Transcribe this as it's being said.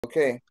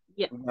Okay,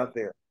 Yeah. we're not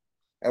there.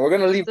 And we're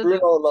gonna leave So the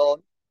Bruno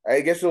alone.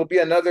 I guess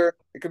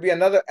it could be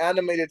another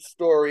animated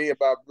story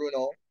about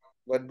Bruno.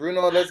 But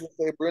Bruno, let's just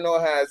say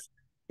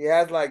he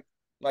has like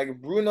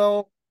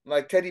Bruno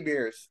like teddy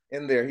bears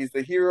in there. He's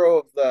the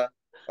hero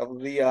of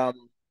the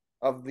um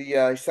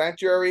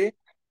sanctuary,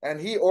 and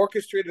he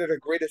orchestrated a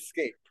great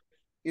escape.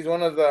 He's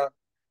one of the,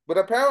 but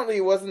apparently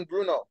it wasn't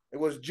Bruno. It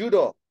was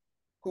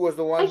who was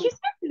the are one you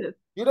who serious?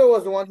 Judo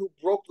was the one who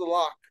broke the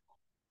lock,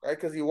 right?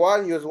 Because he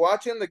was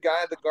watching the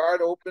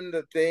guard open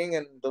the thing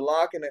and the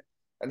lock,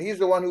 and he's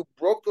the one who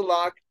broke the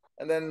lock,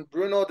 and then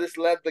Bruno just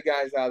led the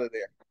guys out of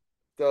there.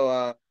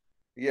 So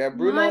yeah,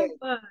 My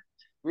word.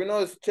 Bruno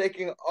is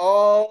taking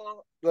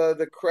all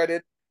the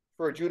credit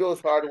for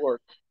Judo's hard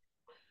work.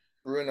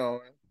 Bruno,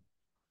 hein?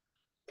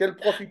 Quel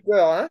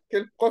profiteur, hein?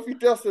 Quel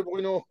profiteur, ce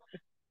Bruno.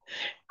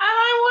 And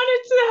I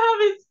wanted to have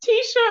his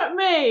t-shirt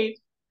made.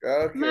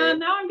 Okay, Man,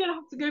 now I'm gonna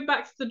have to go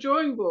back to the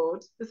drawing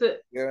board. Is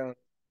it yeah.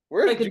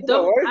 Where's like a Judo?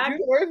 double bag?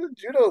 Why isn't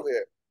Judo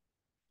there?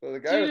 So the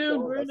guy was Judo,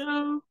 telling us.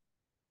 Bruno.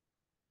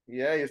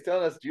 Yeah, he was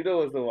telling us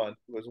Judo was the one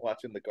who was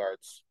watching the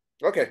guards.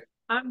 Okay.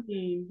 I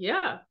mean,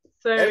 yeah.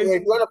 So Anyway,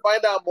 if you want to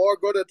find out more,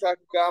 go to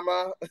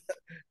Takagama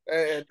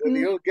and mm,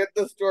 you'll get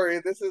the story.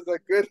 This is a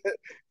good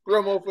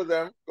promo for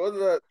them. Go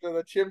to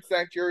the Chimp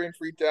Sanctuary in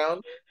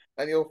Freetown,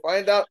 and you'll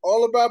find out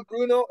all about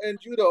Bruno and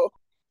Judo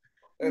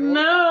and what.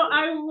 no,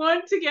 I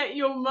want to get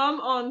your mum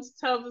on to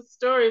tell the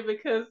story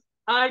because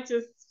I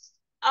just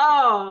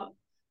oh,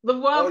 the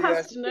Oh world yeah,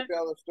 has she to know. could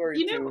tell the story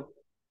You know, too.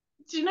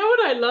 do you know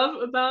what I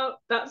love about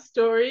that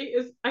story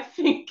is I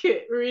think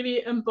it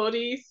really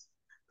embodies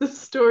the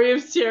story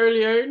of Sierra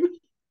Leone.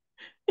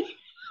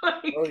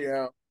 Oh Like,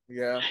 yeah,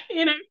 yeah,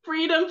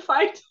 freedom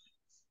fight.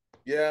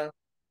 yeah.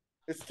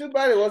 It's too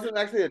bad it wasn't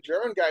actually a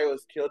German guy who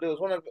was killed. It was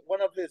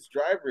one of his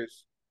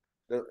drivers.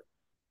 The,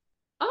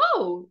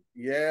 Oh,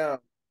 yeah,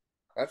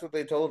 that's what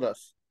they told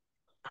us.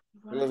 It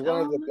right was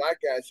one of the on. black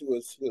guys who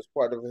was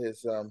part of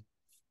his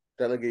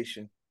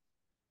delegation.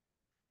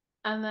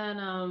 And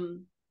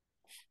then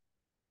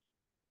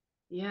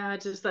yeah,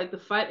 just like the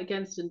fight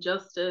against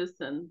injustice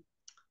and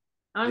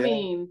I Yeah.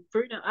 mean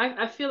Bruno,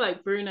 I feel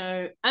like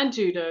Bruno and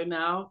Judo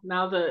now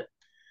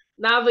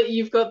that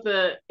you've got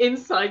the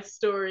inside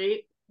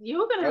story,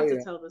 you're gonna Oh have to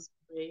yeah. tell the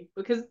story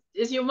because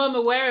is your mum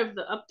aware of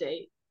the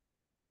update?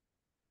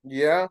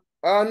 Yeah.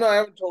 No, I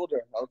haven't told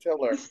her. I'll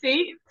tell her.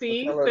 See, I'll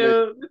see, tell her later.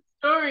 so the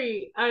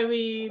story, I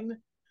mean,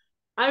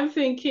 I'm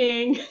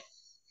thinking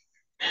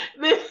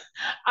this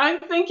I'm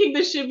thinking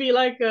this should be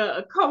like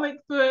a comic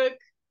book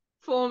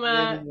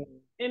format. Mm,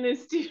 It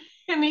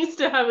needs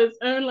to have its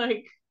own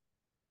like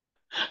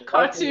life of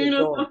cartoon its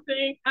or own.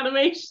 something,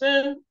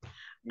 animation,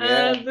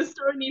 Yeah. and the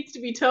story needs to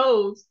be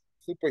told,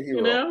 you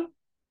Superhero. know?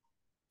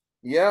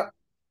 Yeah.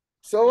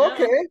 So Yeah.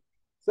 okay.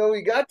 So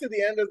we got to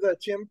the end of the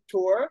chimp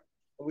tour.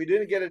 We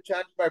didn't get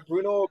attacked by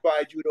Bruno or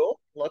by Judo,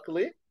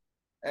 luckily.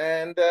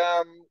 And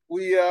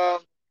we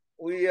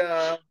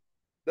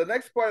the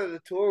next part of the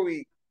tour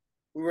we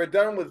were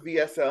done with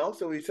VSL,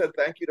 so we said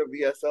thank you to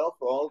VSL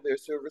for all of their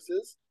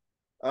services.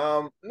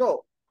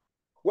 No,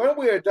 when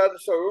we were done,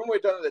 so when we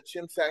were done at the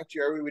Chim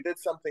Sanctuary, we did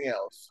something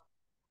else.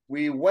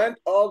 We went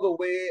all the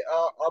way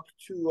up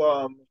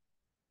to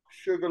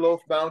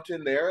Sugarloaf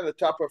Mountain there at the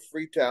top of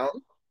Freetown,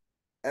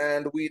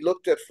 and we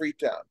looked at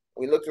Freetown.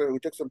 We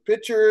took some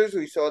pictures.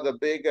 We saw the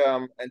big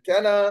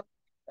antenna,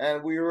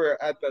 and we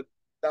were at the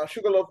now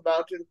Sugarloaf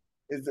Mountain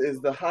is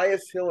the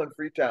highest hill in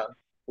Freetown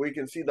where you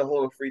can see the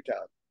whole of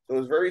Freetown. So it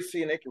was very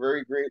scenic,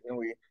 very great, and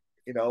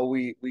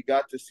we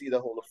got to see the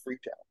whole of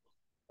Freetown.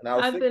 And I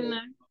was I've been thinking,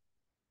 there.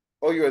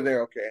 oh, you were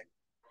there, okay.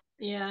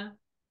 Yeah.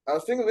 I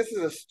was thinking this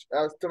is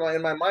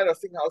in my mind. I was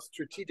thinking how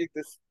strategic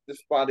this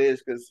spot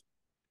is because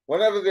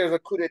whenever there's a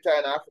coup d'état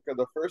in Africa,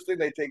 the first thing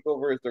they take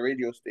over is the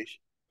radio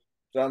station.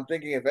 So I'm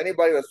thinking if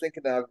anybody was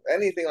thinking of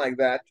anything like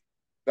that,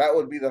 that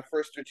would be the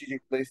first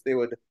strategic place they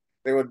would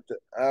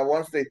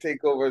once they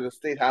take over the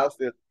state house,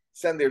 they'd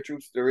send their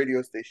troops to the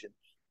radio station.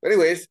 But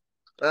anyways,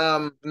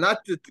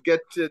 not to get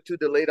too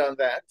delayed on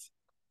that.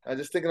 I'm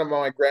just thinking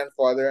about my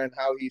grandfather and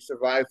how he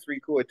survived three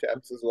coup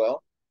attempts as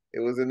well. It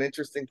was an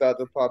interesting thought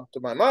that popped to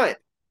my mind.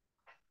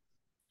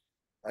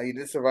 He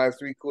did survive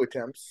three coup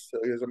attempts, so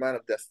he was a man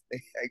of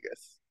destiny, I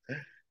guess.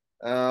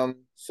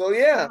 So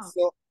yeah, Wow.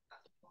 so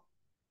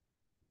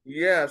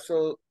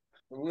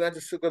we went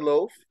to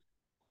Sugarloaf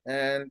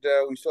and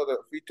we saw the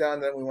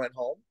Freetown. Then we went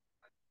home,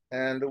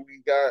 and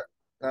we got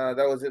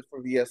that was it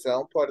for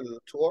VSL part of the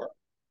tour.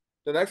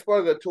 The next part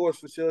of the tour was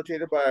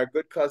facilitated by our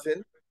good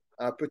cousin,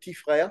 Petit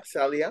Frère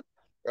Salia,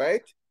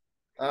 right?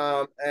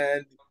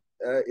 And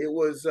it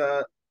was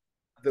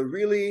the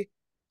really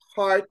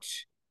heart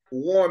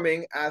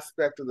warming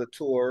aspect of the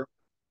tour.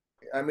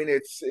 I mean,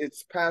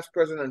 it's past,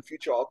 present, and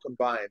future all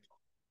combined.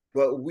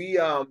 But we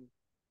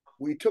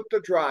took the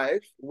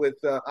drive with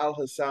Al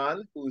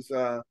Hassan, who's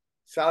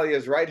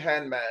Salia's right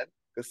hand man,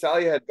 because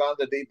Salia had gone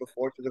the day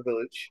before to the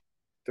village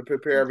to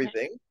prepare Okay.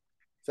 everything.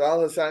 So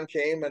Al Hassan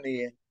came and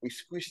we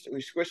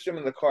squished him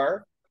in the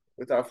car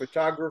with our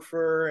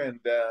photographer and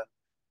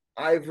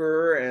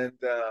Ivor and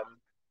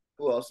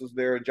Who else was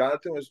there?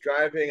 Jonathan was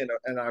driving,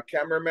 and our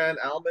cameraman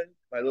Alman,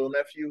 my little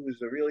nephew,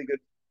 who's a really good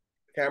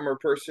camera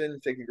person,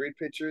 taking great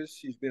pictures.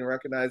 He's been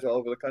recognized all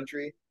over the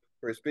country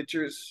for his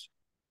pictures.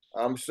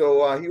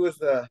 So he was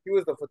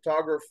the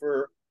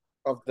photographer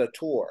of the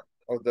tour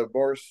of the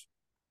Boris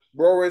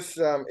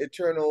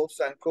Eternal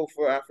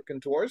Sankofa African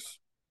tours,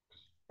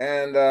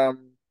 and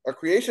a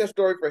creation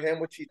story for him,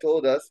 which he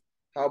told us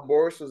how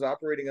Boris was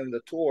operating on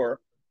the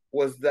tour,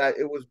 was that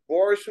it was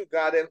Boris who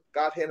got him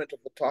into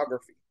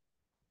photography.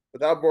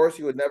 Without Boris,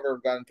 he would never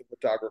have gotten into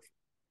photography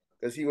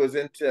because he was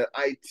into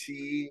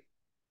IT,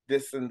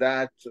 this and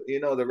that,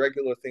 the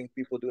regular thing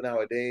people do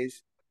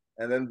nowadays.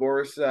 And then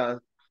Boris, I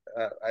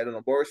don't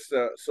know, Boris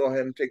saw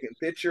him taking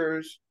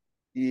pictures.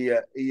 He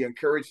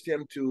encouraged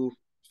him to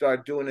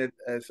start doing it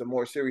as a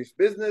more serious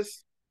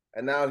business,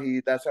 and now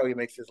that's how he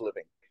makes his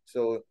living.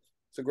 So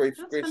it's a great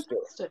That's great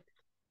story. fantastic.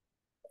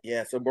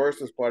 Yeah, so Boris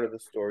was part of the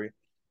story,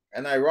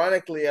 and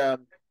ironically, at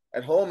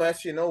home,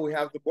 as you know, we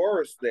have the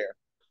Boris there.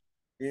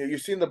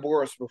 You've seen the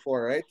Boris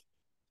before, right?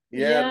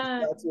 Yeah, the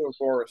Yeah. statue of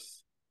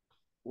Boris,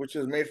 which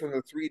is made from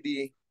a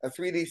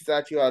 3D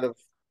statue out of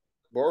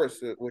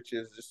Boris, which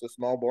is just a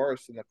small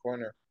Boris in the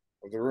corner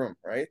of the room,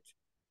 right?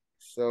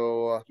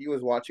 So he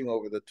was watching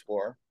over the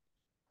tour.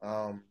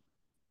 Um,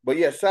 but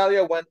yeah,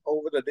 Salia went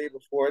over the day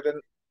before.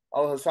 Then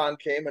Al Hassan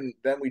came, and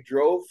then we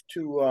drove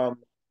to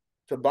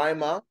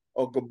Baima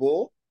or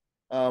Gabul,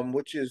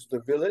 which is the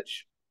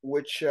village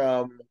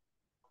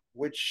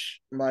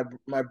which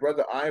my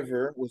brother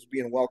Ivor was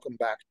being welcomed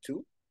back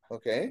to.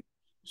 Okay,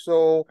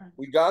 so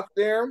we got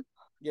there.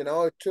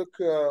 It took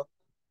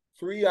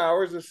 3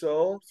 hours or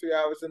so, 3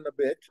 hours and a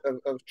bit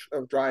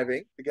of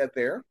driving to get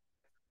there,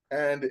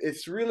 and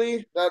it's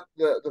really that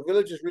the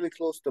village is really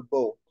close to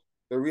Bo,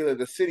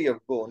 the city of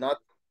Bo, not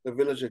the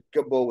village of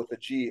Gabo with a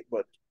G,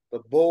 but the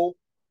Bo,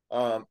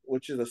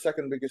 which is the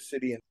second biggest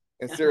city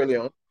in Sierra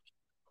Leone.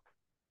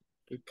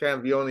 It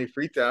can't be only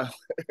Freetown.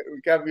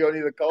 We can't be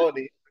only the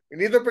colony. We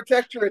need the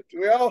protectorate.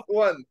 We all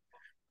one.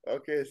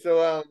 Okay,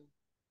 so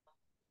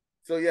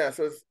yeah,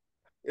 so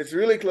it's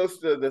really close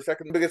to the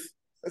second biggest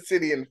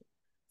city in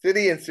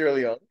Sierra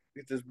Leone,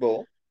 which is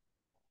Bo.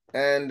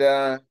 And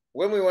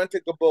when we went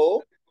to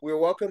Gabo, we were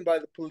welcomed by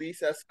the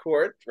police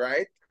escort,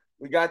 right?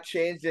 We got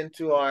changed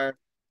into our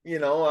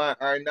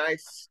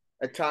nice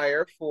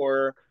attire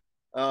for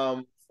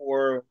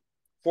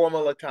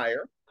formal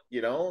attire,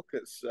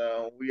 because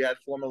we had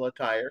formal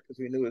attire because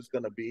we knew it was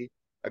going to be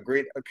a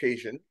great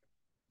occasion.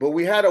 But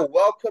we had a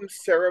welcome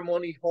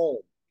ceremony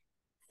home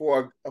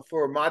for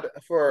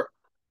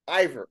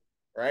Ivor,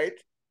 right?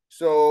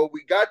 So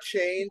we got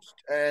changed,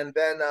 and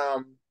then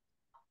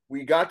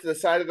we got to the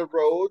side of the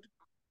road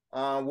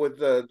with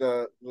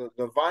the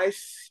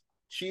vice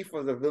chief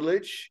of the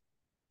village,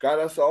 got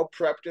us all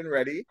prepped and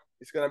ready.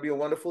 It's going to be a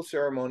wonderful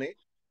ceremony.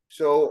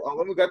 So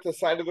when we got to the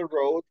side of the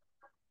road,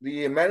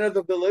 the men of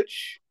the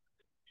village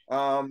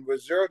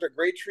reserved a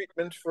great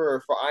treatment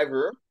for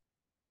Ivor.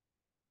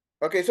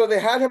 Okay, so they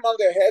had him on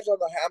their heads on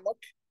the hammock,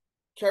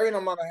 carrying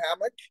him on a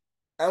hammock,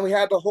 and we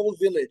had the whole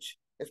village,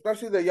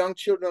 especially the young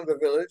children of the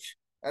village,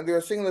 and they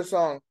were singing the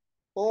song,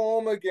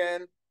 "Home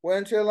again,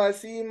 when shall I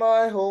see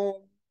my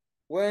home?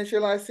 When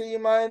shall I see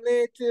my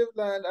native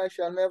land? I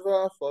shall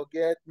never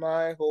forget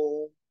my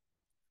home."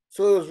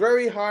 So it was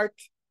very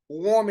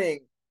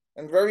heartwarming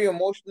and very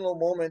emotional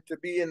moment to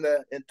be in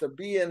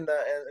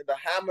the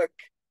hammock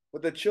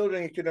with the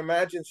children. You can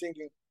imagine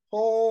singing,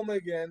 "Home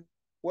again,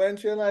 when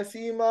shall I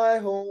see my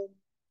home?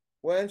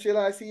 When shall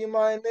I see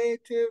my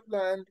native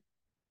land?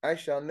 I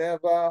shall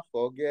never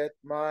forget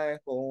my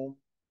home."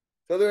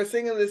 So they were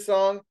singing this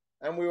song,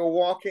 and we were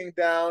walking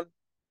down.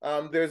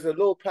 There's a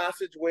little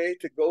passageway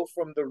to go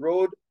from the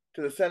road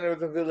to the center of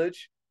the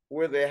village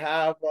where they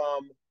have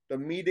the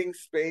meeting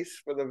space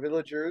for the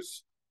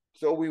villagers.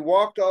 So we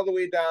walked all the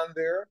way down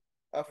there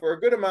for a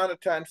good amount of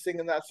time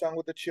singing that song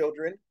with the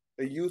children.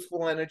 The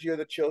youthful energy of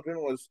the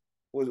children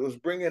was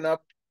bringing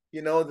up,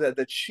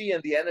 the chi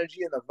and the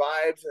energy and the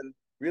vibes, and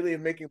really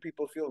making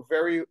people feel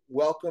very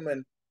welcome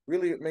and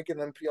really making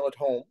them feel at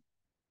home.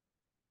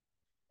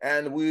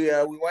 And we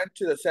went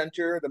to the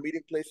center, the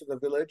meeting place of the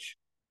village,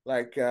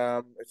 like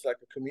it's like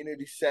a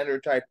community center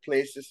type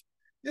place,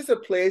 just a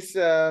place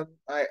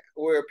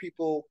where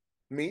people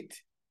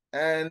meet.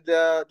 And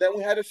then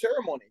we had a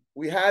ceremony.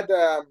 We had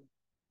the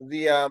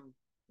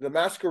the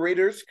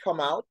masqueraders come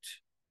out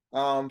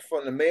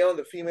from the male and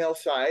the female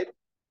side.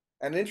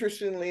 And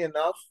interestingly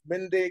enough,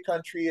 Minde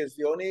country is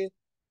the only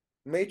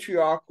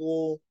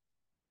matriarchal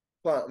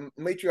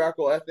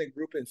matriarchal ethnic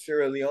group in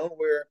Sierra Leone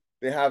where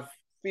they have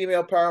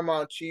female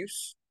paramount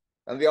chiefs,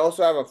 and they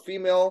also have a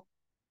female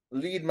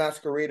lead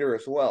masquerader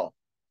as well.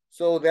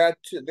 So they had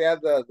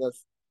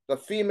the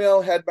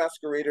female head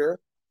masquerader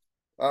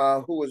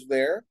who was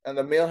there, and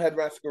the male head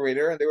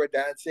masquerader, and they were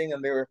dancing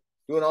and they were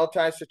doing all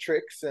types of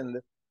tricks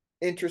and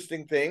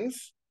interesting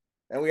things.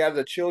 And we had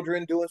the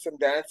children doing some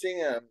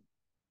dancing and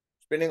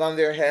spinning on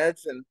their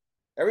heads, and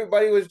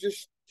everybody was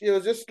just it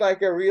was just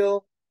like a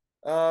real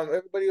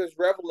everybody was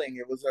reveling.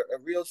 It was a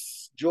real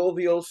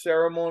jovial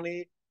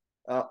ceremony.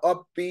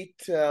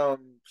 upbeat.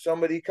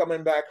 Somebody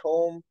coming back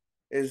home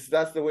is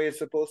that's the way it's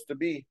supposed to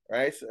be,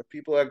 right? So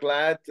people are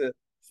glad,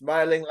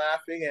 smiling,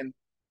 laughing, and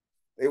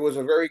it was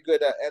a very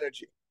good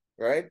energy,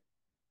 right?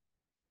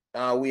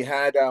 We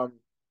had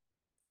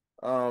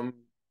um,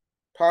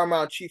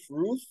 Paramount Chief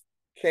Ruth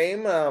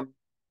came.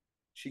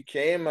 She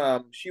came.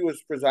 She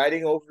was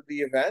presiding over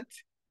the event.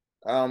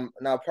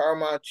 Now,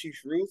 Paramount Chief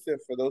Ruth,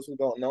 for those who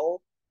don't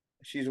know,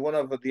 she's one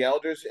of the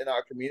elders in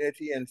our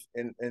community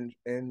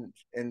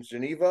in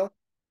Geneva,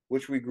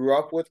 which we grew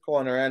up with,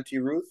 calling her Auntie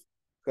Ruth,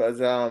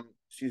 because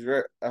she's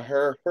very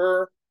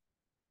her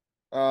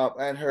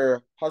and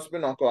her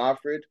husband, Uncle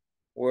Alfred,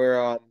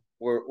 were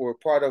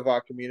part of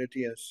our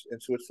community in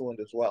Switzerland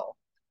as well.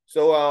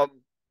 So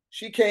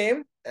she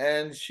came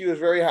and she was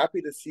very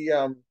happy to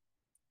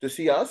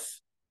see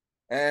us.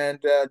 And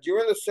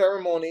during the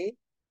ceremony,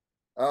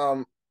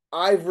 um,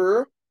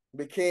 Ivor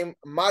became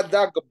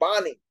MAADA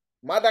GBANIE,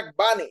 MAADA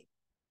GBANIE.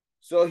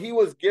 So he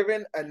was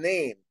given a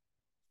name,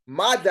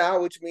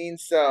 MAADA, which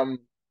means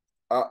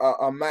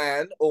a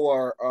man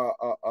or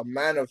a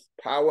man of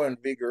power and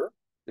vigor,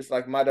 just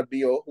like MAADA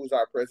Bio, who's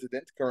our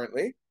president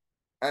currently.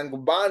 And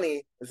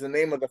GBANIE is the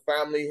name of the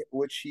family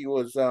which he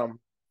was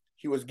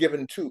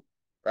given to,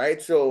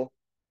 right? So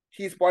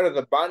he's part of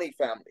the Bani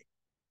family.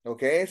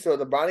 Okay, so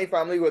the Bani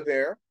family were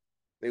there.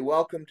 They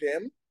welcomed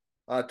him,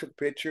 took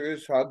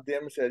pictures, hugged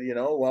him, said,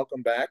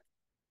 welcome back.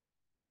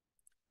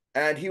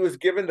 And he was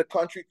given the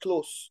country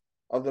close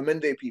of the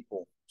Mende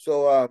people.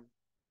 So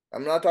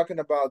I'm not talking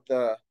about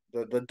the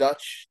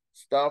Dutch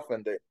stuff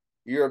and the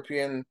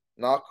European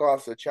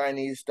knockoffs, the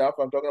Chinese stuff.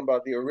 I'm talking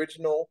about the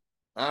original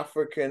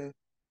African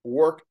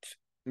worked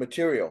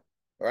material,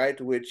 right?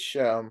 Which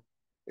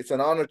it's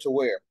an honor to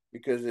wear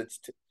because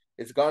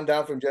it's gone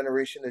down from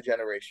generation to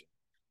generation.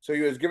 So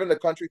he was given the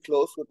country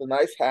close with a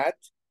nice hat,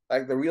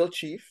 like the real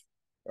chief,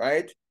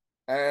 right?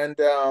 And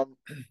that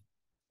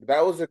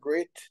was a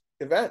great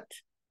event.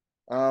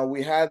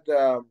 We had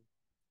the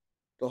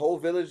whole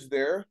village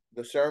there.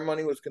 The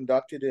ceremony was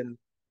conducted in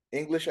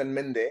English and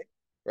Mende,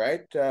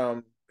 right?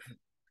 The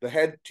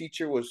head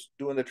teacher was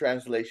doing the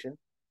translation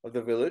of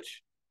the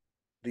village,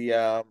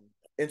 the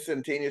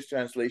instantaneous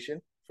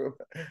translation from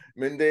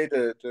Mende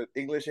to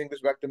English,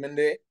 English back to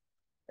Mende.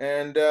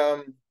 And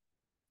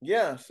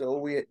yeah, so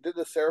we did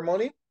the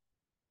ceremony.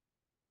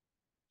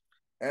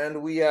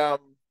 And we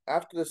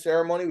after the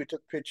ceremony, we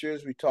took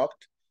pictures, we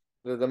talked.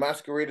 The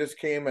masqueraders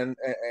came and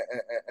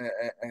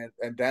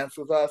danced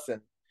with us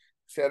and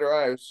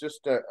etc. It was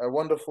just a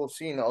wonderful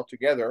scene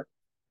altogether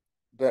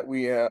that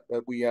we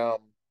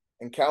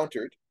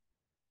encountered.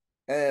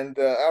 And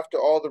after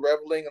all the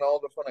reveling and all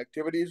the fun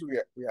activities, we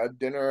had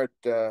dinner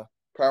at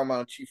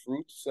Paramount Chief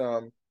Ruth's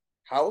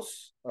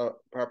house,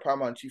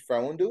 Paramount Chief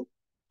Raundu.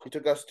 He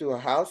took us to a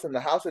house, and the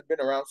house had been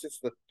around since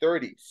the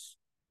 30s.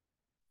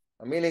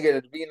 Meaning it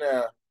had been,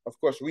 of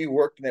course,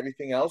 reworked and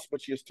everything else,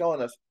 but she was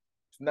telling us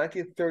it's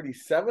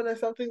 1937 or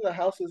something the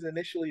house was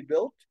initially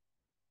built.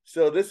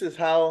 So this is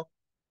how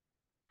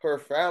her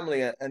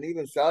family and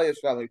even Salia's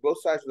family,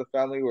 both sides of the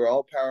family were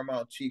all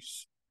paramount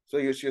chiefs.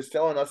 So she was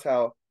telling us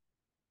how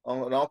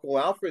on Uncle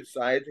Alfred's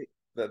side,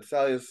 that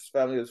Salia's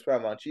family was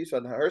paramount chiefs,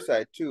 on her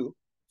side too.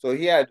 So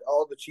he had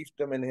all the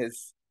chiefdom in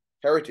his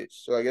heritage.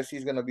 So I guess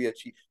he's going to be a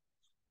chief.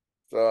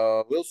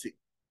 So we'll see.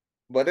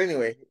 But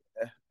anyway,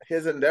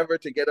 his endeavor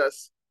to get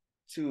us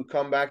to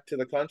come back to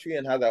the country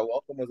and have that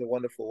welcome was a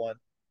wonderful one.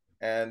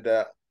 And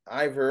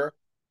Ivor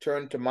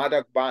turned to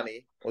MAADA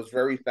GBANIE, was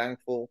very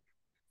thankful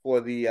for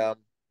the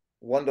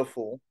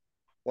wonderful,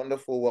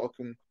 wonderful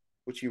welcome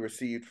which he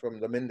received from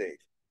the Mindays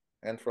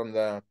and from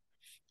the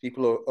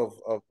people of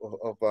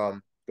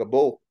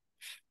Gabon.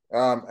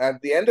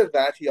 At the end of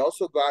that, he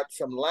also got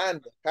some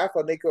land, half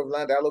an acre of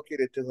land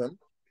allocated to him,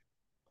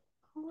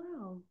 Oh,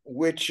 wow.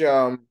 which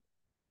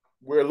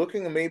we're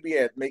looking maybe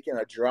at making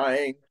a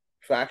drying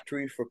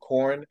factory for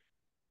corn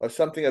or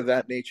something of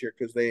that nature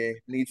because they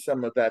need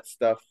some of that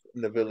stuff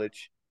in the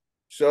village.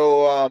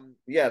 So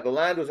yeah, the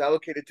land was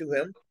allocated to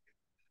him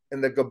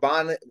in the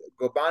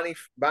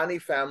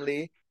Gabani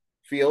family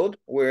field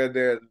where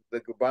the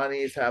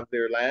Gabanis have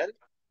their land,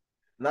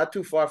 not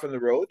too far from the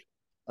road.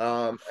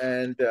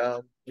 And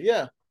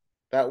yeah,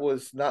 that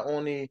was not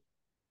only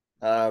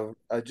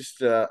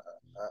just an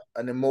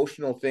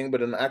emotional thing,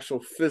 but an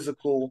actual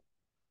physical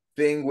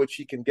thing which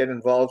he can get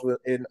involved with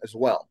in as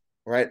well,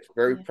 right?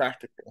 Very Yeah.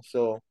 practical.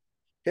 So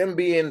him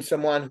being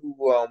someone who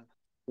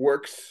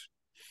works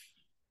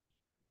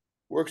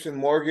in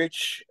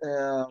mortgage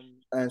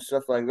and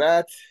stuff like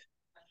that,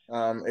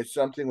 it's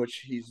something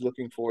which he's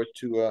looking forward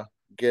to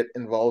get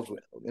involved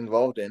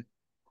in.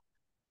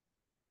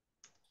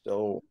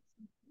 So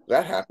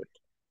that happened,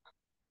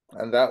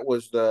 and that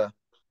was the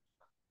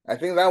I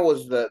think that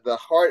was the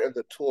heart of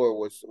the tour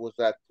was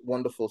that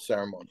wonderful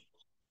ceremony.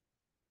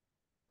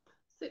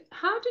 So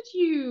how did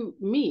you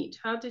meet?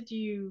 How did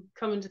you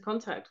come into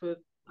contact with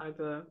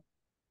either?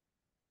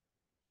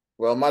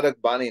 Well, MAADA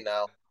GBANIE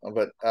now,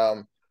 but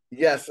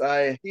yes,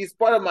 I he's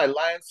part of my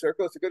Lion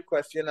Circle. It's a good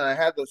question, and I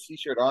had the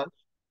T-shirt on.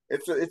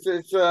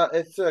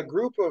 It's a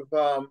group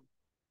of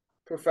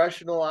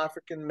professional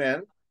African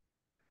men,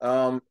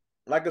 um,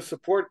 like a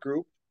support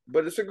group,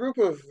 but it's a group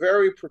of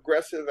very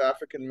progressive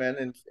African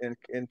men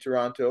in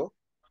Toronto,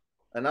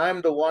 and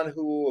I'm the one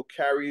who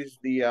carries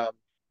the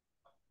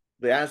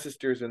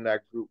ancestors in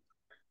that group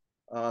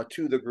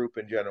to the group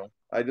in general.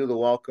 I do the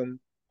welcome,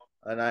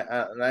 and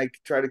I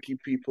try to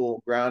keep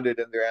people grounded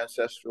in their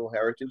ancestral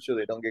heritage so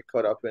they don't get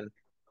caught up in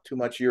too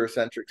much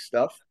Eurocentric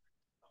stuff.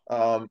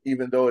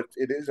 Even though it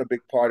is a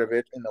big part of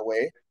it in a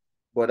way,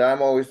 but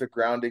I'm always the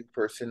grounding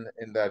person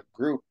in that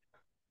group.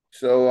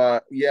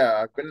 So yeah,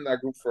 I've been in that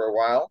group for a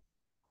while,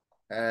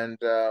 and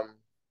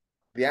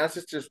the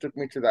ancestors took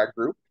me to that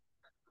group,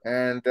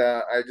 and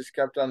I just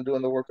kept on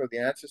doing the work of the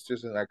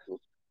ancestors in that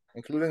group,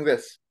 including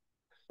this,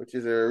 which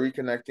is a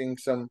reconnecting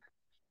some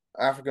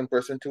African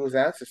person to his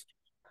ancestors.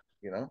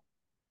 You know,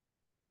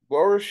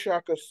 Boris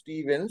Shaka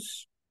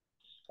Stevens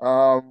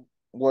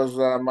was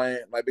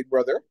my big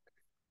brother.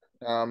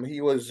 He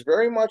was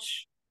very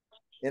much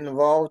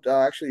involved,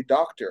 actually,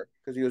 doctor,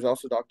 because he was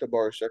also Dr.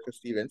 Boris Shaka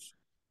Stevens.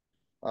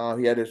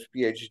 He had his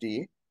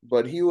PhD,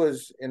 but he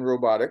was in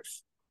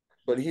robotics.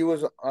 But he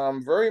was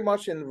very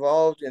much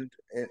involved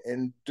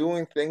in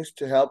doing things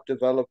to help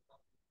develop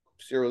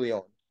Sierra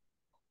Leone,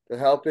 to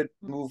help it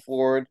move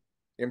forward,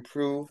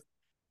 improve,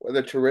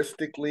 whether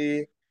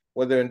touristically,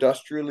 whether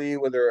industrially,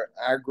 whether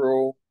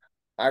agro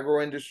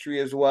industry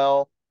as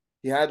well.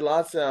 He had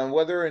lots of,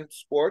 whether in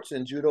sports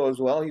and judo as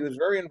well. He was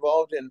very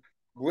involved in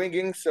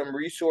bringing some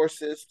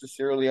resources to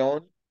Sierra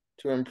Leone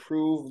to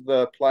improve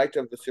the plight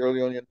of the Sierra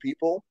Leonean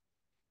people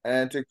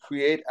and to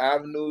create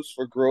avenues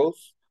for growth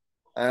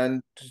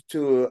and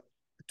to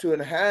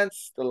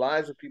enhance the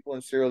lives of people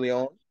in Sierra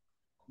Leone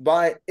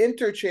by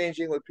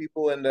interchanging with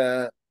people in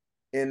the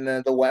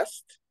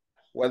West,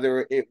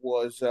 whether it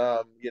was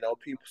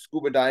people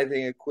scuba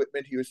diving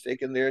equipment he was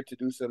taking there to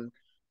do some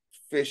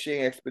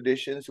fishing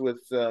expeditions with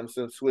some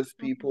Swiss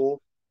Mm-hmm.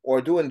 people,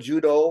 or doing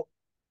judo,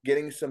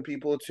 getting some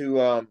people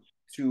to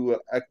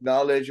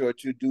acknowledge or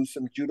to do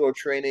some judo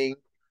training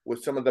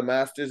with some of the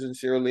masters in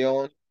Sierra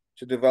Leone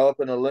to develop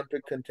an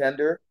Olympic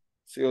contender,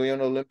 Sierra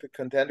Leone Olympic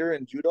contender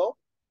in judo.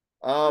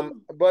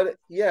 But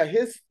yeah,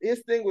 his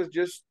thing was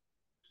just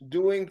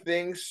doing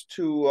things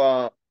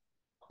to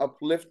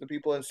uplift the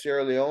people in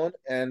Sierra Leone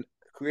and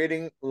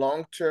creating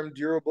long-term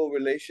durable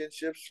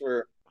relationships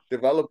for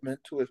development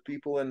with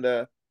people in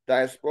the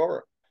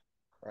diaspora,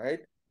 right?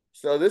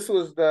 So this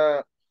was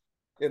the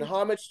in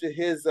homage to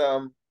his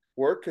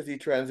work because he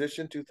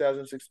transitioned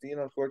 2016,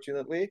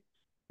 unfortunately.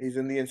 He's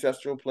in the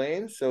ancestral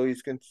plane, so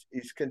he's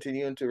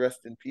continuing to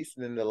rest in peace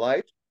and in the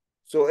light.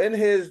 So in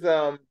his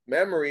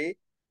memory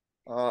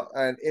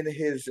and in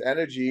his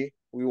energy,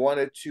 we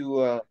wanted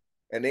to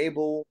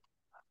enable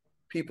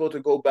people to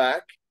go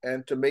back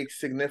and to make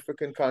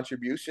significant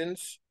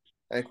contributions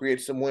and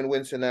create some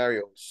win-win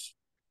scenarios.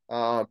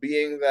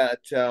 Being that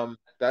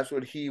that's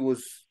what he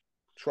was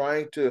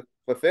trying to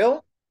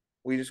fulfill,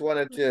 we just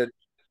wanted to,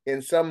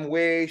 in some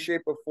way,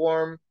 shape, or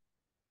form,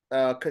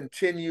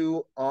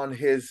 continue on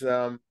his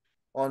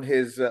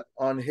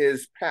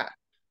path.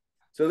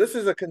 So this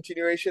is a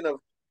continuation of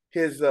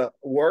his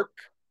work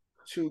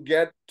to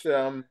get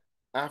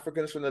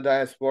Africans from the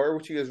diaspora,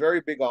 which he was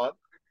very big on.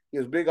 He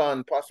was big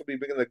on possibly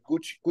bringing the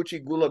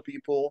Gucci Gula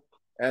people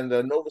and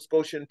the Nova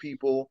Scotian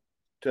people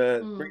to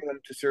bring Mm-hmm. them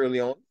to Sierra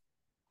Leone.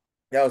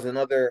 That was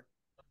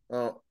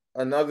uh,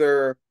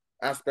 another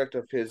aspect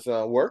of his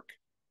work.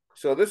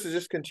 So this is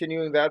just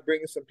continuing that,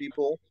 bringing some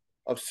people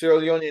of Sierra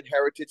Leonean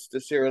heritage to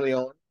Sierra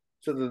Leone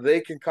so that they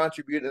can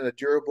contribute in the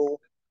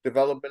durable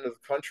development of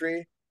the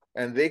country,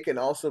 and they can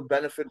also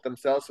benefit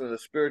themselves from the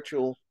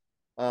spiritual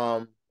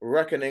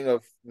reckoning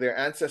of their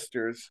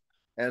ancestors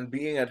and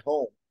being at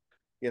home,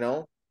 you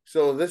know.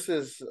 So this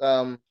was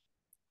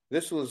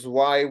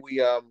why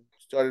we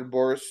started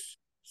Boris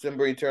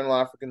Simba Eternal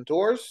African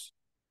Tours,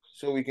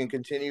 so we can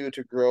continue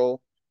to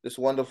grow this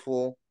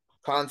wonderful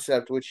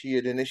concept which he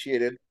had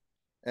initiated.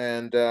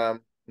 And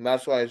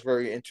that's why it's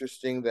very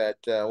interesting that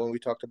when we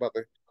talked about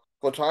the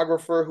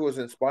photographer who was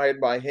inspired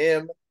by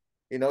him,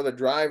 the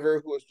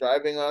driver who was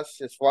driving us,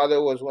 his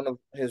father was one of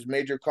his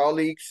major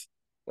colleagues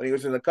when he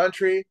was in the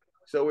country.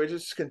 So we're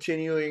just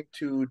continuing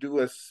to do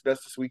as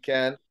best as we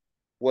can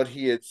what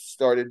he had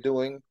started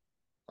doing,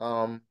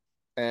 um,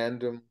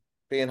 and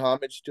paying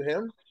homage to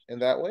him in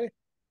that way.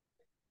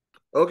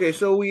 Okay,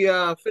 so we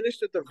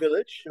finished at the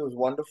village. It was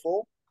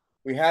wonderful.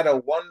 We had a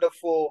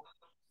wonderful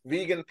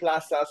vegan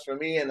plazas for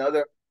me and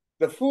other.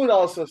 The food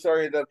also,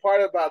 sorry, the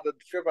part about the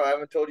trip I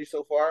haven't told you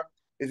so far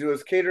is it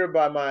was catered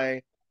by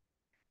my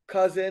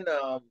cousin,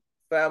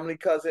 family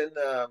cousin,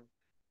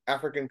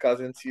 African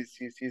cousin.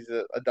 She's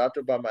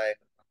adopted by my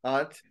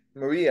aunt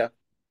Maria,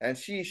 and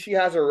she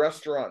has a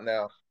restaurant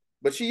now.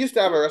 But she used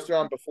to have a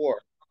restaurant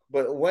before.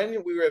 But when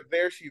we were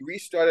there, she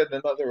restarted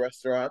another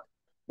restaurant.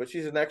 But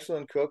she's an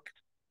excellent cook,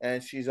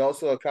 and she's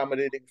also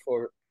accommodating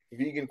for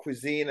vegan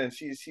cuisine, and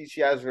she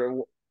has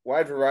a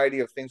wide variety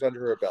of things under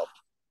her belt.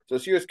 So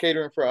she was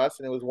catering for us,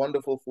 and it was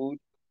wonderful food.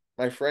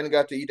 My friend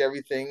got to eat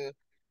everything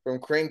from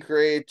crane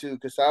cray to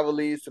cassava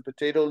leaves to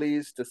potato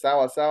leaves to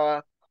sawa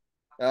sawa,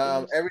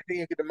 Yes. Everything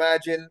you could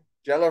imagine,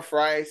 jello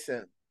fries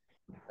and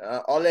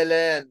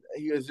olele, and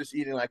he was just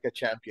eating like a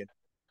champion.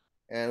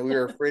 And we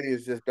were afraid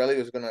his belly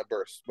was gonna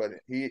burst, but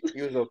he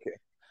was okay.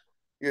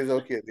 He was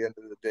okay at the end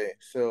of the day.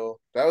 So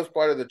that was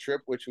part of the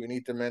trip, which we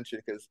need to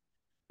mention because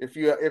if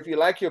you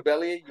like your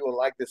belly, you will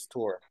like this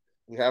tour.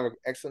 We have an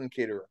excellent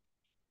caterer,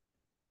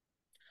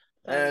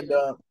 and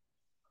Fabulous.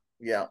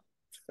 yeah,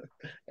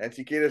 and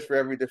she caters for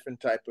every different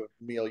type of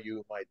meal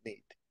you might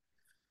need.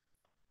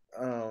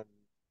 Um,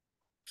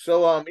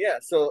 yeah,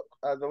 so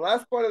the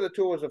last part of the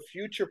tour was a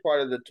future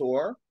part of the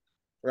tour,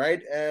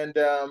 right? And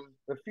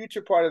the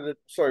future part of the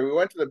sorry, we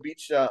went to the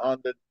beach on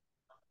the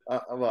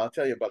well, I'll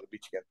tell you about the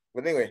beach again.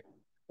 But anyway,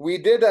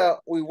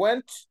 we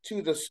went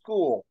to the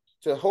school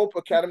to Hope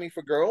Academy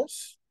for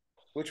Girls,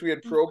 which we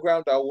had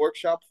programmed our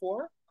workshop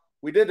for.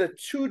 We did a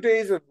 2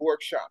 days of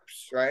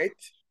workshops, right?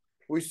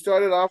 We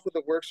started off with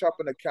a workshop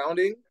in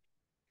accounting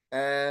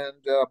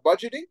and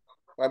budgeting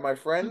by my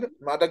friend Mhm.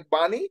 MAADA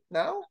GBANIE,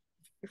 now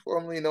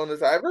formerly known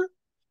as Ivor.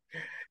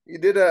 He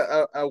did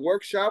a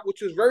workshop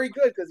which was very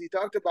good because he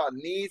talked about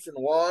needs and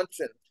wants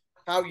and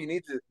how you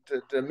need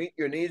to meet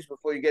your needs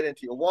before you get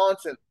into your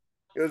wants. And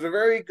it was a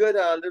very good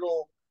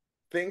little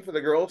thing for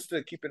the girls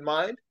to keep in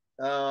mind,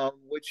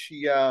 which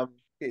he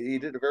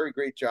did a very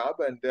great job.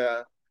 And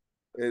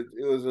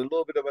it was a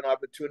little bit of an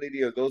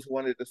opportunity of those who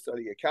wanted to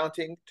study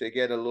accounting to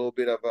get a little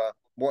bit of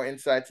more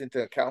insights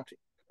into accounting,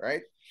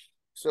 right?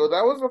 So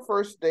that was the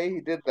first day he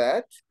did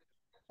that,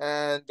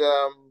 and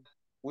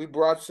we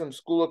brought some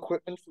school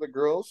equipment for the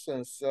girls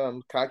and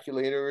some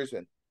calculators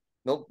and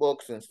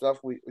notebooks and stuff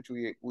which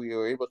we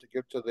were able to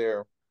give to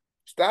their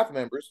staff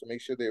members to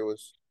make sure they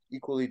was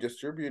equally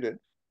distributed.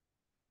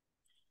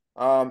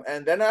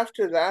 And then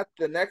after that,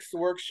 the next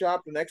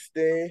workshop, the next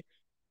day,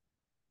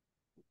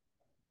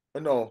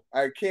 no,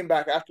 I came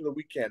back after the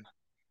weekend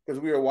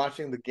because we were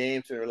watching the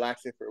games and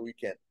relaxing for a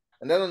weekend.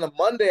 And then on the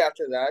Monday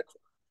after that,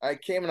 I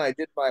came and I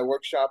did my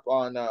workshop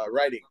on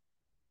writing,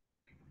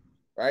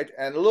 right?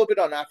 And a little bit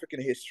on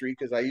African history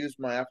because I used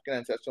my African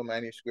ancestral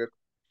manuscript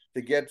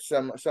to get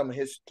some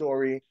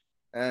history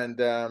and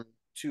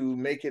to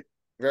make it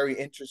very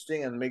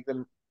interesting and make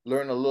them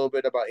learn a little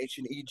bit about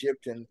ancient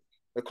Egypt and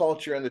the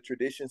culture and the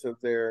traditions of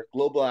their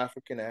global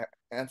African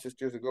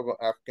ancestors, the global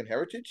African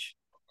heritage.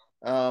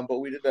 But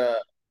we did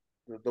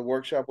the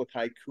workshop with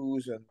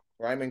haikus and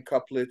rhyming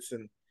couplets,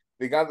 and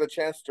they got the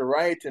chance to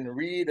write and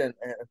read and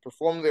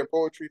perform their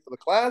poetry for the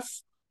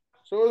class.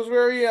 So it was a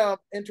very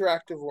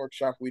interactive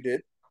workshop we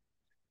did.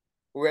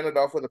 We ended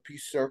off with a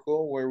peace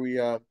circle where we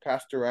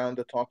passed around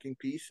the talking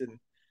piece and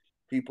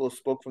people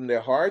spoke from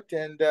their heart.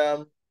 And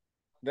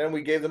then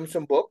we gave them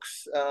some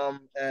books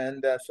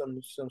and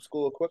some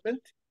school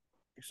equipment,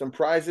 some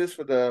prizes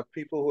for the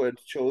people who had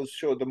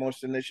showed the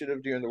most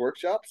initiative during the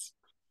workshops.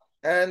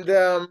 And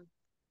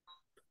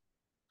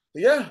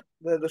yeah,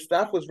 the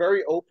staff was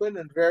very open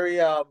and very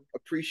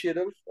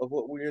appreciative of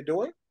what we were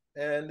doing,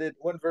 and it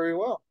went very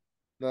well.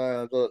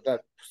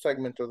 That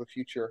segment of the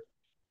future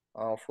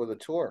for the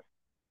tour.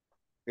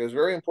 It was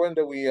very important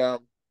that we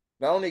not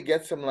only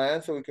get some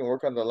land so we can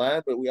work on the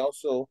land, but we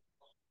also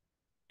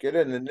get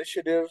an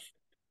initiative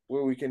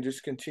where we can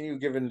just continue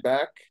giving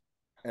back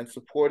and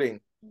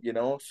supporting,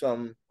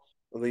 some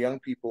of the young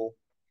people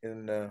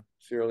in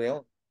Sierra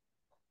Leone.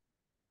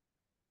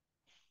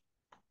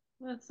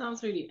 That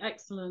sounds really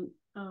excellent.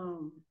 I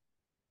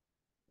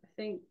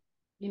think,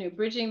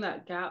 bridging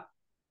that gap,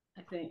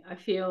 I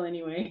feel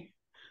anyway,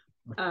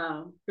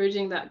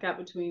 bridging that gap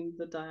between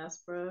the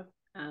diaspora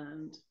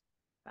and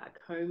back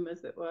home,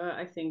 as it were,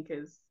 I think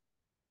is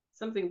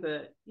something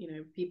that,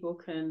 people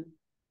can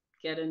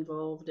get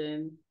involved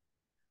in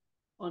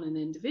on an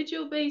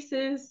individual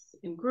basis,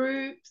 in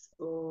groups,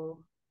 or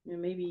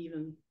maybe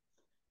even.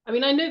 I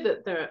mean, I know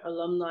that there are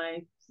alumni,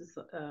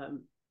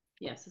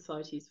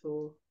 societies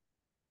for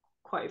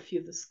quite a few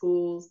of the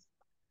schools.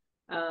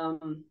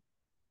 Um,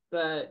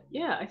 but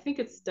yeah, I think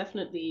it's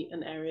definitely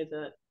an area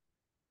that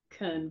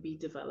can be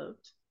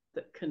developed,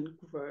 that can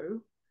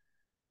grow.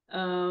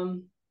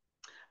 Um,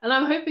 and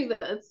I'm hoping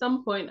that at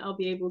some point I'll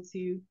be able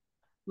to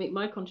make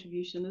my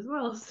contribution as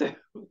well. So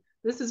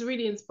this is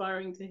really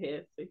inspiring to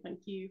hear. So thank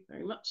you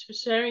very much for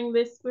sharing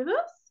this with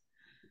us.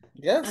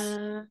 Yes.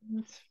 And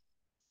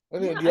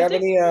Do yeah, you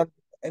have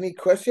any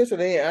questions or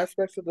any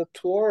aspects of the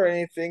tour or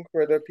anything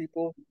for the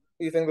people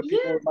you think the people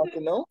yeah, would like to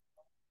know?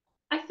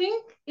 I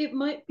think it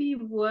might be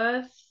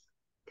worth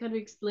kind of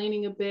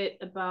explaining a bit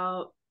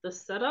about the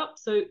setup.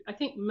 So I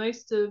think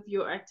most of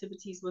your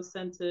activities were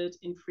centered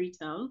in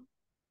Freetown.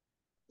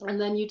 And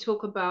then you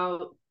talk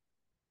about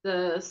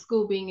the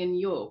school being in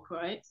York,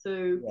 right?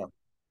 So Yeah.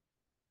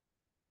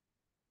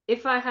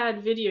 if I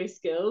had video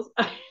skills,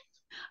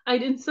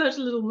 I'd insert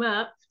a little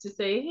map to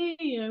say,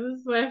 hey, this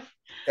is where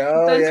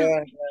Oh Central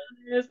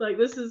yeah. is, like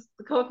this is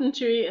the cotton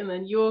tree, and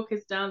then York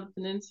is down the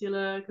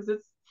peninsula. Because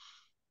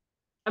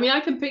I mean, I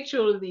can picture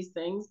all of these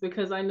things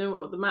because I know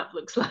what the map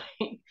looks like.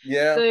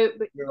 Yeah, So,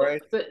 you're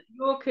right. but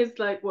York is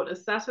like what, a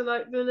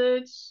satellite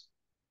village?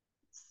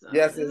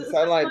 Yes, Is it's it a a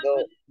satellite satellite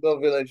village?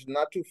 little village,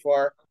 not too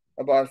far,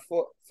 about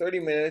 30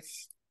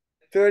 minutes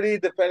 30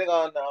 depending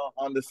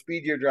on the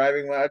speed you're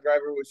driving. My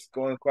driver was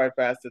going quite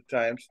fast at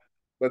times,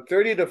 but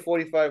 30 to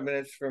 45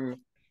 minutes from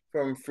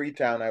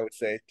Freetown, I would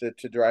say,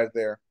 to drive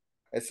there.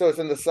 And so it's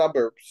in the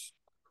suburbs.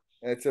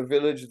 And it's a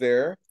village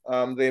there.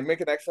 They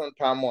make an excellent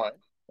palm wine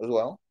as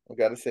well. I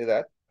got to say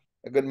that.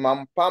 A good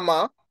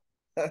pama.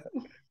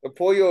 The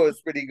pollo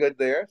is pretty good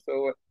there.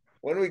 So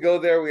when we go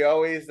there, we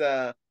always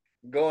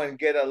go and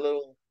get a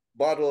little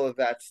bottle of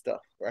that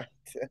stuff, right?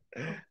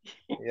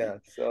 Yeah.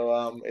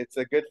 So it's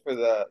a good for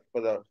the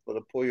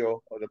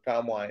pollo or the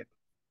palm wine,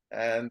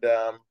 and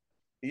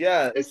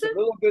yeah, Is it's a it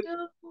little bit.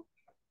 still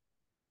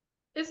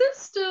is it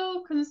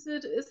still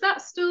considered is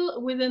that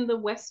still within the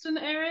Western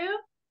area?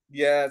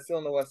 Yeah, it's still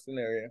in the western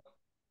area.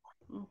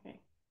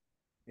 Okay.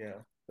 Yeah,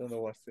 still in the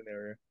western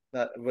area.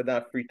 Not, but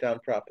not Freetown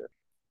proper.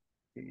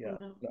 Yeah,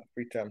 No. not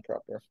Freetown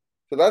proper.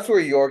 So that's where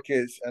York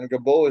is, and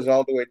Gabo is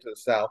all the way to the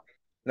south,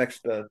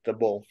 next to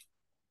Bo.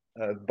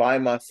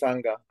 Baima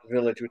Sanga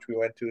village, which we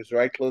went to, is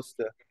right close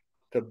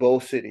to Bo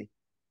City,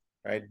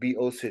 right?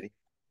 Bo City.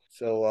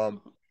 So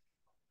Mhm.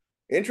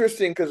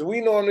 interesting because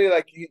we normally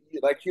like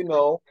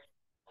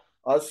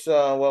us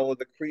well with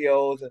the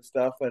Creoles and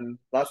stuff and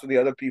lots of the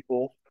other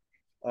people.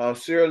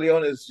 Sierra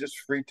Leone is just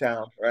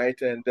Freetown, right?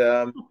 And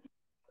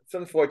it's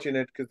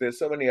unfortunate because there's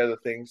so many other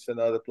things and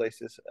other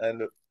places,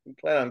 and we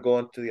plan on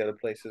going to the other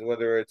places,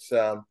 whether it's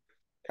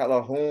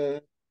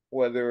Calhoun,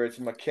 whether it's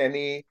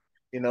McKinney,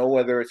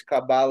 whether it's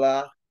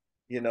Kabbalah,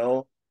 you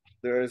know,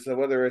 there's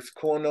whether it's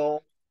Kono,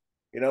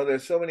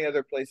 there's so many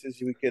other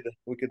places we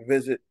could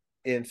visit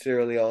in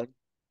Sierra Leone,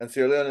 and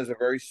Sierra Leone is a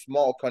very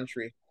small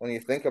country when you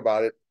think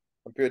about it,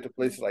 compared to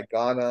places like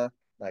Ghana,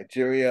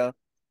 Nigeria.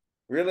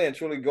 Really and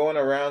truly, going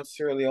around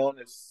Sierra Leone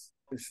is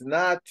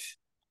not.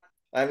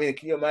 I mean,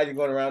 can you imagine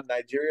going around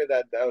Nigeria?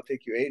 That would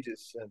take you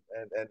ages, and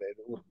it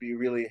would be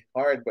really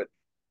hard. But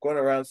going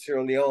around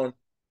Sierra Leone,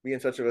 being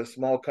such of a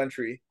small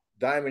country,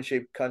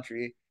 diamond-shaped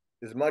country,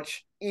 is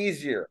much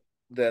easier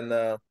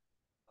than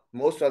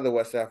most other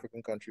West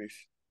African countries.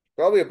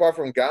 Probably apart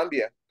from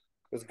Gambia,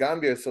 because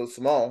Gambia is so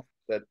small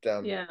that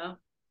Yeah.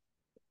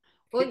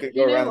 you Well, could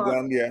go you know around what?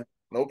 Gambia,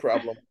 no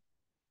problem.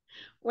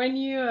 When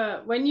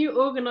you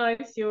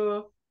organize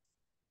your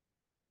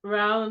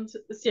round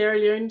Sierra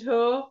Leone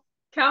tour,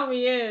 count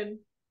me in.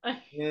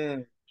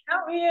 Mm,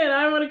 Count me in.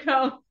 I want to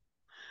come.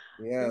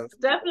 yeah. It's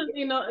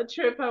definitely not a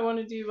trip I want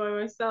to do by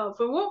myself.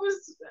 But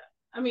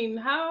I mean,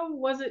 how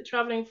was it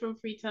traveling from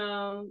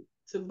Freetown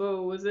to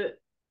Bo? Was it,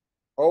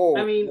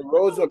 I Oh, mean, the how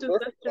roads are long does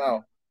that perfect now.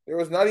 journey? There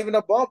was not even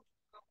a bump.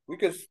 We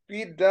could just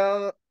speed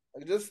down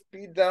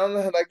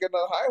like in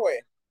the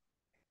highway.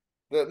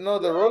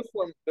 The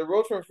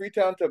road from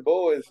Freetown to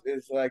Bo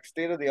is like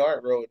state of the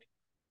art road.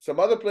 Some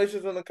other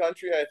places in the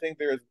country, I think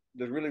there's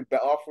really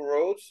awful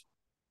roads,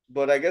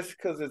 but I guess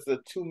because it's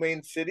the two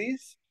main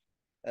cities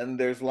and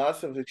there's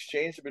lots of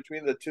exchange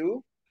between the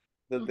two,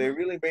 that they Mm-hmm.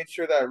 really made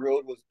sure that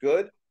road was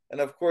good. And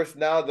of course,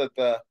 now that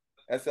the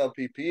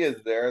SLPP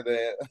is there,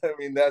 I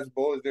mean, that's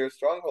Bo is their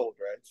stronghold,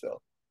 right?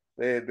 So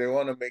they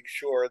want to make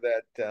sure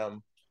that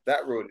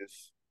that road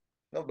is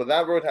no, but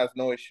that road has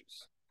no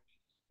issues.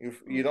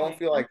 You don't Okay.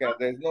 feel And like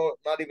there's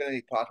not even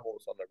any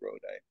potholes on the road.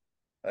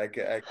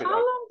 how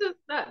long does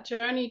that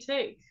journey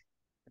take?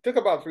 it took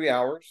about 3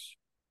 hours.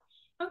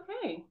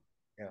 Okay.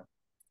 Yeah,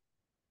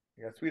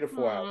 yeah, 3 to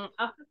 4 hours.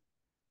 Hmm.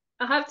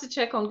 I have to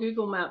check on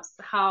Google Maps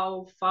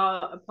how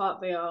far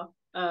apart they are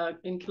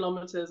in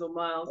kilometers or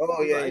miles Oh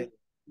because yeah, I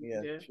yeah,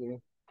 yeah. yeah.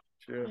 True,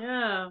 true.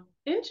 Yeah.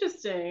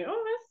 Interesting.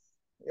 Oh,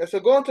 Yeah, so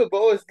going to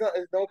Bo is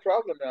no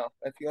problem now.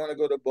 If you want to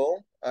go to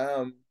Bo,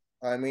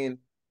 I mean,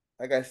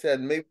 like I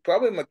said, maybe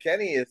probably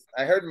McKinney is.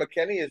 I heard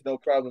McKinney is no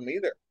problem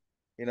either.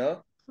 You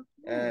know, that's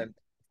and okay.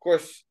 of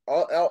course,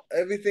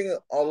 everything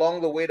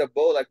along the way to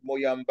Bo, like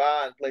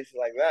Moyamba and places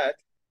like that,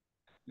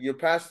 you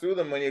pass through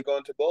them when you're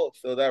going to Bo.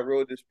 So that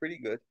road is pretty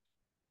good.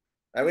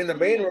 I mean, the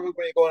main Okay. road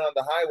when you're going on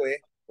the highway,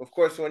 of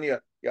course, when you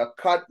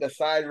cut the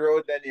side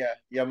road, then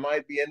you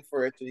might be in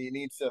for it, and you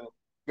need some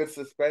good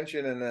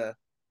suspension and a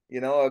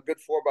good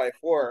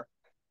 4x4.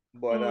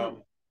 But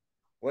Mm.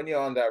 when you're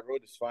on that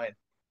road, it's fine.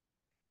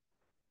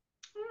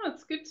 Oh,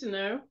 it's good to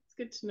know. It's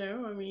good to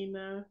know. I mean,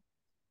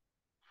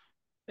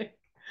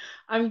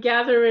 I'm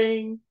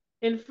gathering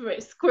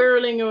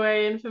squirreling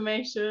away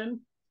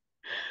information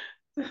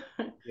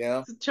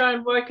Yeah. to try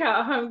and work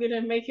out how I'm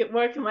gonna make it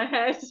work in my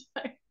head.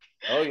 Like,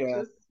 Oh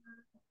yeah. just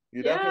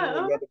You definitely yeah. want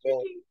to Oh, go to that's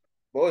Bo. really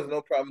Bo is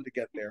no problem to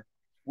get there.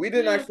 We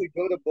didn't yeah. actually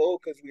go to Bo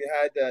because we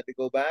had to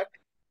go back,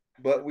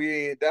 but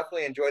we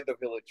definitely enjoyed the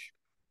village.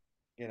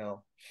 You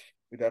know,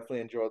 we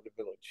definitely enjoyed the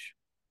village.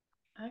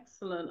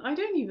 Excellent. I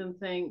don't even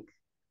think.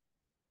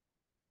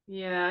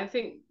 Yeah, I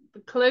think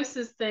the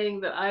closest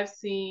thing that I've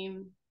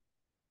seen.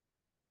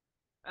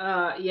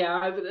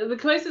 The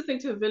closest thing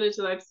to a village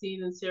that I've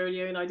seen in Sierra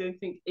Leone, I don't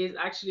think is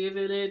actually a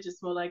village.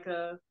 It's more like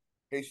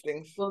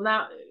Hastings.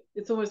 now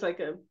it's almost like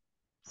a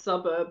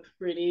suburb,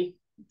 really.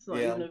 It's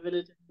not Yeah, even a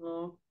village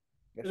anymore.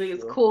 I that's think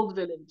it's true. called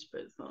village,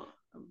 but it's not.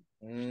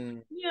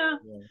 Mm, Yeah,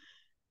 yeah.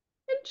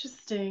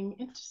 interesting,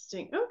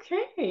 interesting.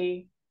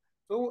 Okay.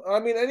 So I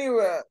mean,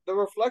 anyway, the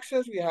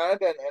reflections we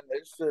had, and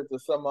just to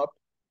sum up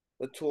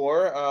the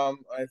tour, I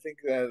think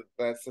that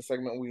that's the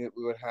segment we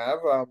would have.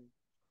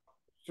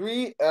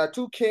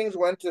 Two kings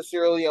went to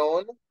Sierra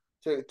Leone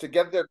to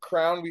get their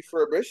crown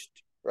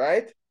refurbished,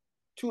 right?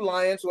 Two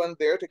lions went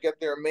there to get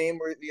their name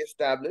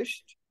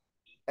reestablished,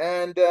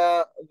 and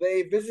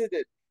they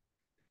visited.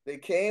 They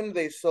came,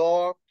 they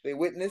saw, they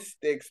witnessed,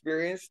 they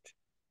experienced,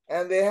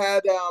 and they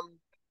had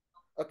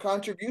a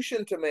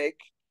contribution to make,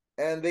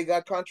 and they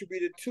got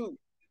contributed to.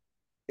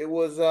 It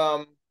was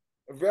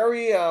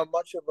very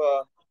much of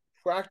a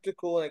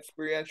practical and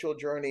experiential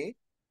journey,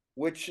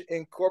 which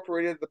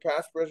incorporated the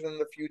past, present, and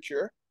the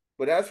future.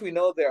 But as we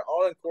know, they're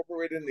all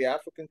incorporated in the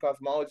African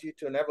cosmology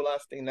to an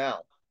everlasting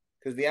now,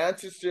 because the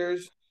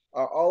ancestors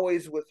are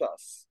always with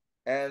us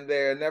and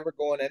they're never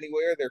going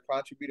anywhere. They're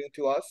contributing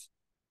to us.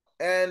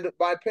 And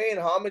by paying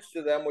homage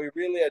to them, we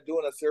really are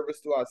doing a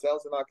service to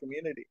ourselves and our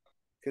community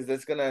because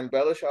it's going to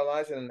embellish our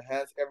lives and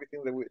enhance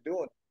everything that we're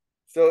doing.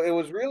 So it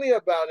was really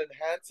about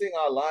enhancing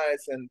our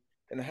lives and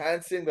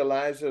enhancing the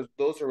lives of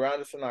those around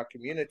us in our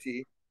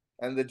community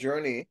and the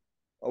journey.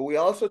 We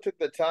also took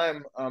the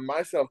time,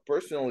 myself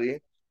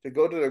personally, to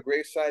go to the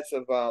grave sites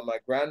of my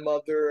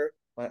grandmother,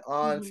 my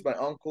aunts, Mm-hmm. my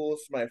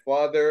uncles, my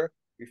father.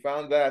 We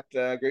found that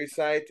grave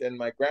site and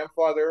my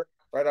grandfather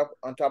right up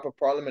on top of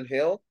Parliament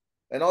Hill,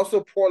 and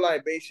also pour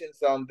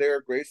libations on their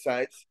grave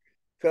sites.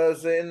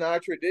 Because in our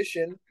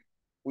tradition,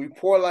 we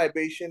pour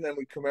libation and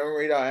we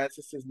commemorate our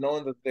ancestors,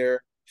 knowing that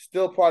they're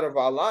still part of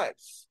our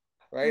lives,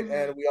 right? Mm-hmm.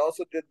 And we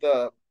also did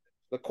the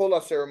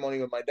kola ceremony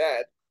with my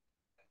dad,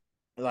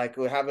 like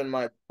we're having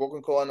my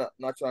broken kola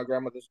nuts on our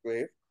grandmother's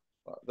grave,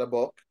 the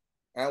book,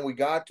 and we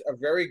got a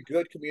very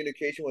good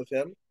communication with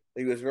him.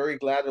 He was very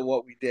glad of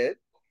what we did,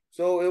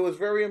 so it was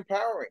very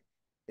empowering,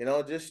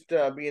 just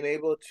being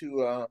able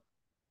to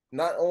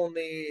not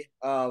only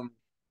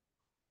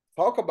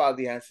talk about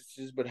the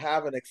ancestors, but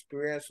have an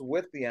experience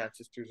with the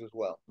ancestors as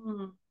well,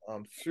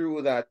 Mm-hmm.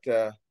 through that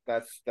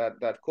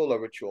kola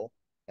ritual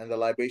and the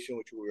libation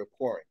which we were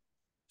pouring.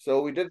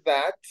 So we did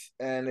that,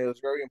 and it was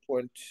very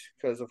important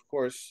because, of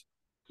course,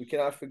 we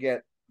cannot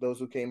forget those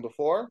who came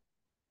before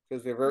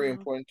because they're very Mm-hmm.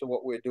 important to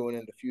what we're doing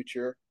in the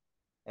future.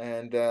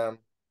 And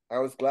I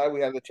was glad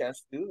we had the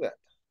chance to do that.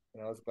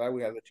 I was glad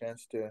we had the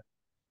chance to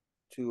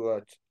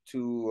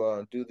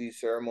do these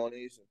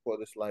ceremonies and pour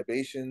this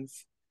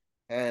libations.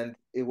 And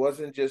it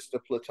wasn't just a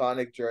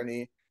platonic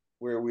journey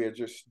where we are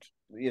just,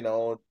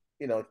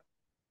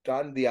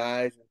 dotting the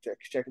I's and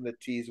checking the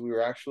T's. We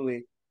were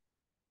actually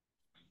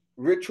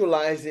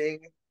ritualizing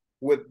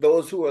with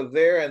those who are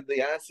there and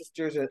the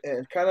ancestors, and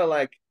kind of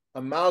like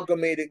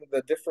amalgamating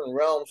the different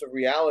realms of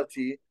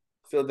reality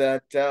so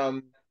that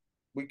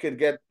we could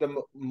get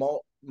the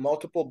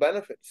multiple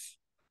benefits,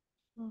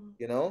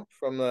 Mm-hmm.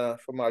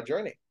 from our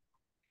journey.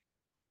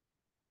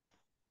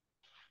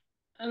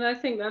 And I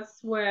think that's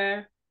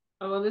where,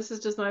 oh, well, this is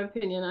just my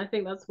opinion. I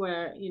think that's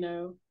where,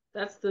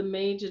 that's the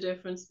major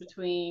difference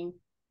between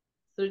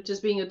sort of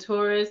just being a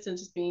tourist and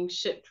just being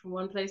shipped from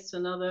one place to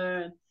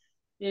another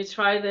and,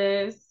 try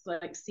this,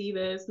 like see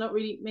this, not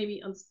really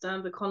maybe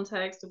understand the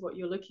context of what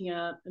you're looking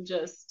at and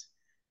just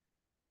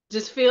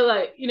feel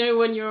like,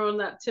 when you're on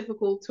that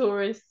typical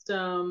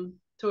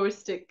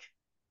touristic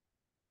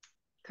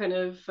kind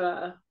of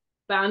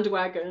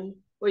bandwagon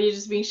where you're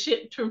just being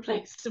shipped from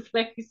place to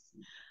place.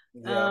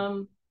 Yeah.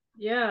 Um,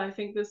 yeah, I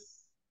think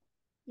this,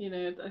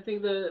 I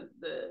think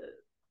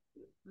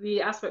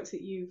the aspects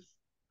that you've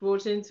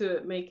brought into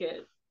it make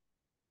it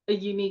a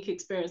unique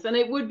experience, and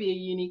it would be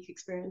a unique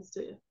experience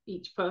to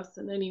each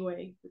person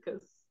anyway,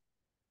 because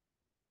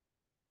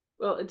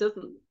well, it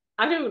doesn't.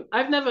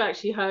 I've never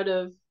actually heard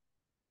of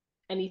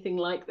anything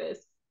like this.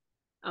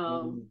 Um,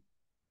 Mm,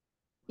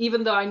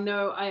 even though I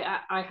know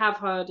I have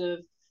heard of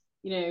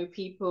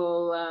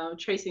people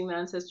tracing their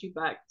ancestry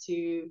back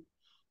to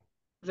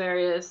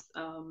various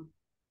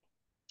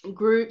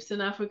groups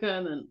in Africa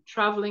and then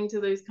traveling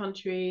to those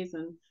countries,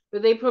 and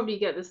but they probably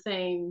get the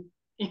same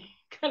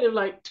kind of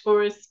like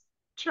tourist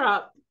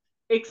trap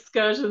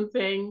excursion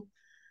thing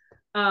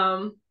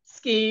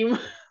scheme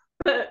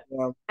that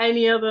yeah.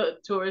 any other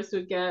tourist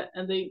would get,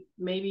 and they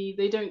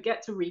don't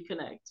get to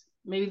reconnect.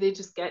 Maybe they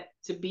just get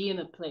to be in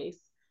a place,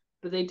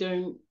 but they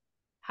don't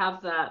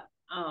have that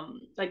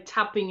like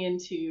tapping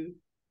into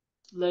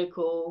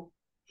local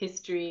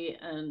history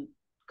and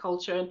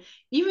culture, and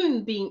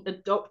even being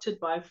adopted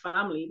by a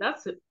family.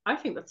 I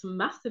think that's a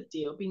massive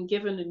deal. Being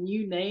given a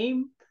new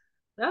name,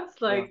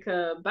 that's Yeah. like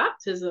a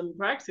baptism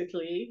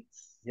practically.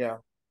 Yeah.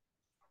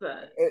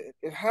 But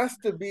It has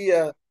to be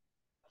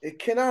it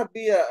cannot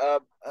be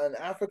an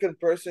African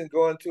person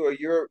going to a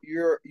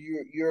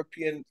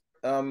European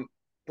um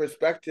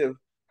perspective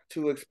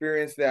to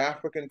experience the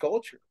African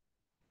culture.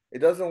 It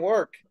doesn't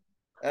work.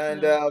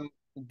 And yeah.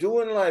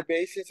 doing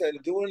libations and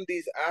doing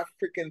these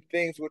African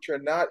things which are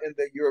not in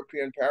the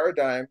European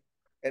paradigm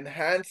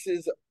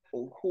enhances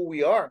who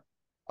we are,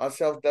 our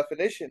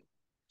self-definition.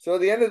 So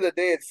at the end of the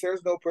day, it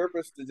serves no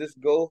purpose to just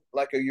go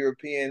like a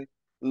European,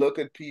 look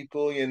at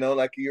people,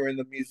 like you're in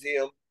the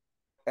museum.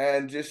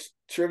 and just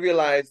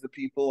trivialize the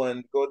people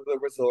and go to the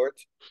resort.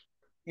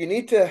 You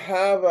need to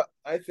have,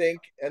 I think,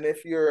 and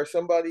if you're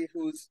somebody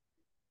who's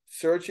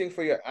searching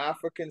for your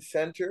African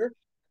center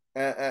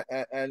and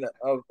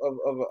of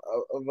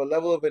a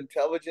level of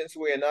intelligence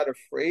where you're not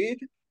afraid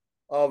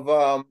of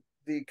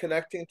the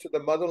connecting to the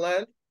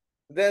motherland,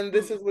 then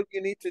this Mm. is what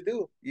you need to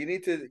do. You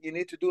need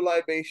to do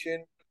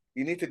libation.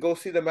 You need to go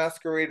see the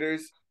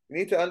masqueraders. You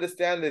need to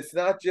understand it's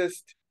not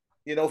just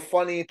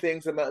funny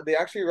things. They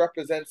actually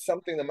represent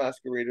something. The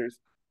masqueraders.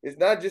 It's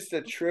not just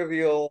a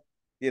trivial,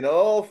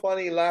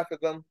 funny laugh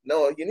at them.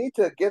 No, you need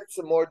to get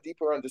some more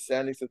deeper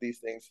understandings of these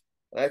things.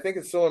 And I think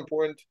it's so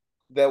important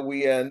that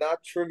we not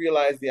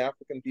trivialize the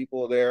African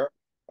people there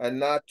and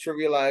not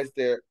trivialize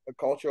their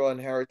cultural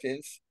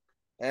inheritance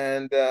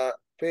and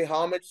pay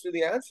homage to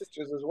the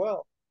ancestors as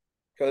well,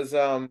 because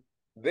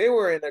they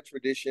were in a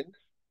tradition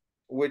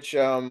which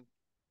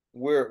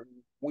we're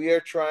we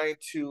are trying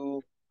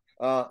to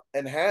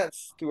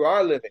enhance through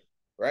our living,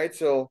 right?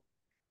 So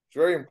it's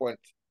very important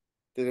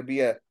that it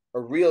be a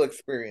real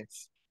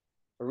experience,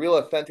 a real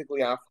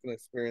authentically African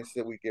experience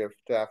that we give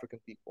to African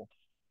people.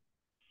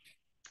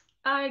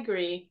 I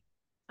agree.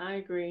 I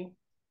agree.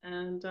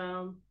 And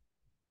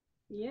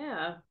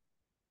yeah,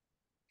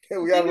 I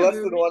We have think it'll less be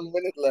than re- 1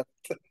 minute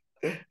left.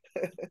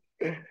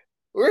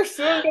 We're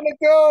soon gonna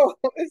go.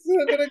 We're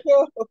soon gonna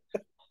go.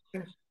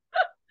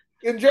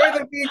 Enjoy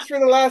the beach for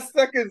the last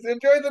seconds.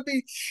 Enjoy the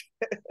beach.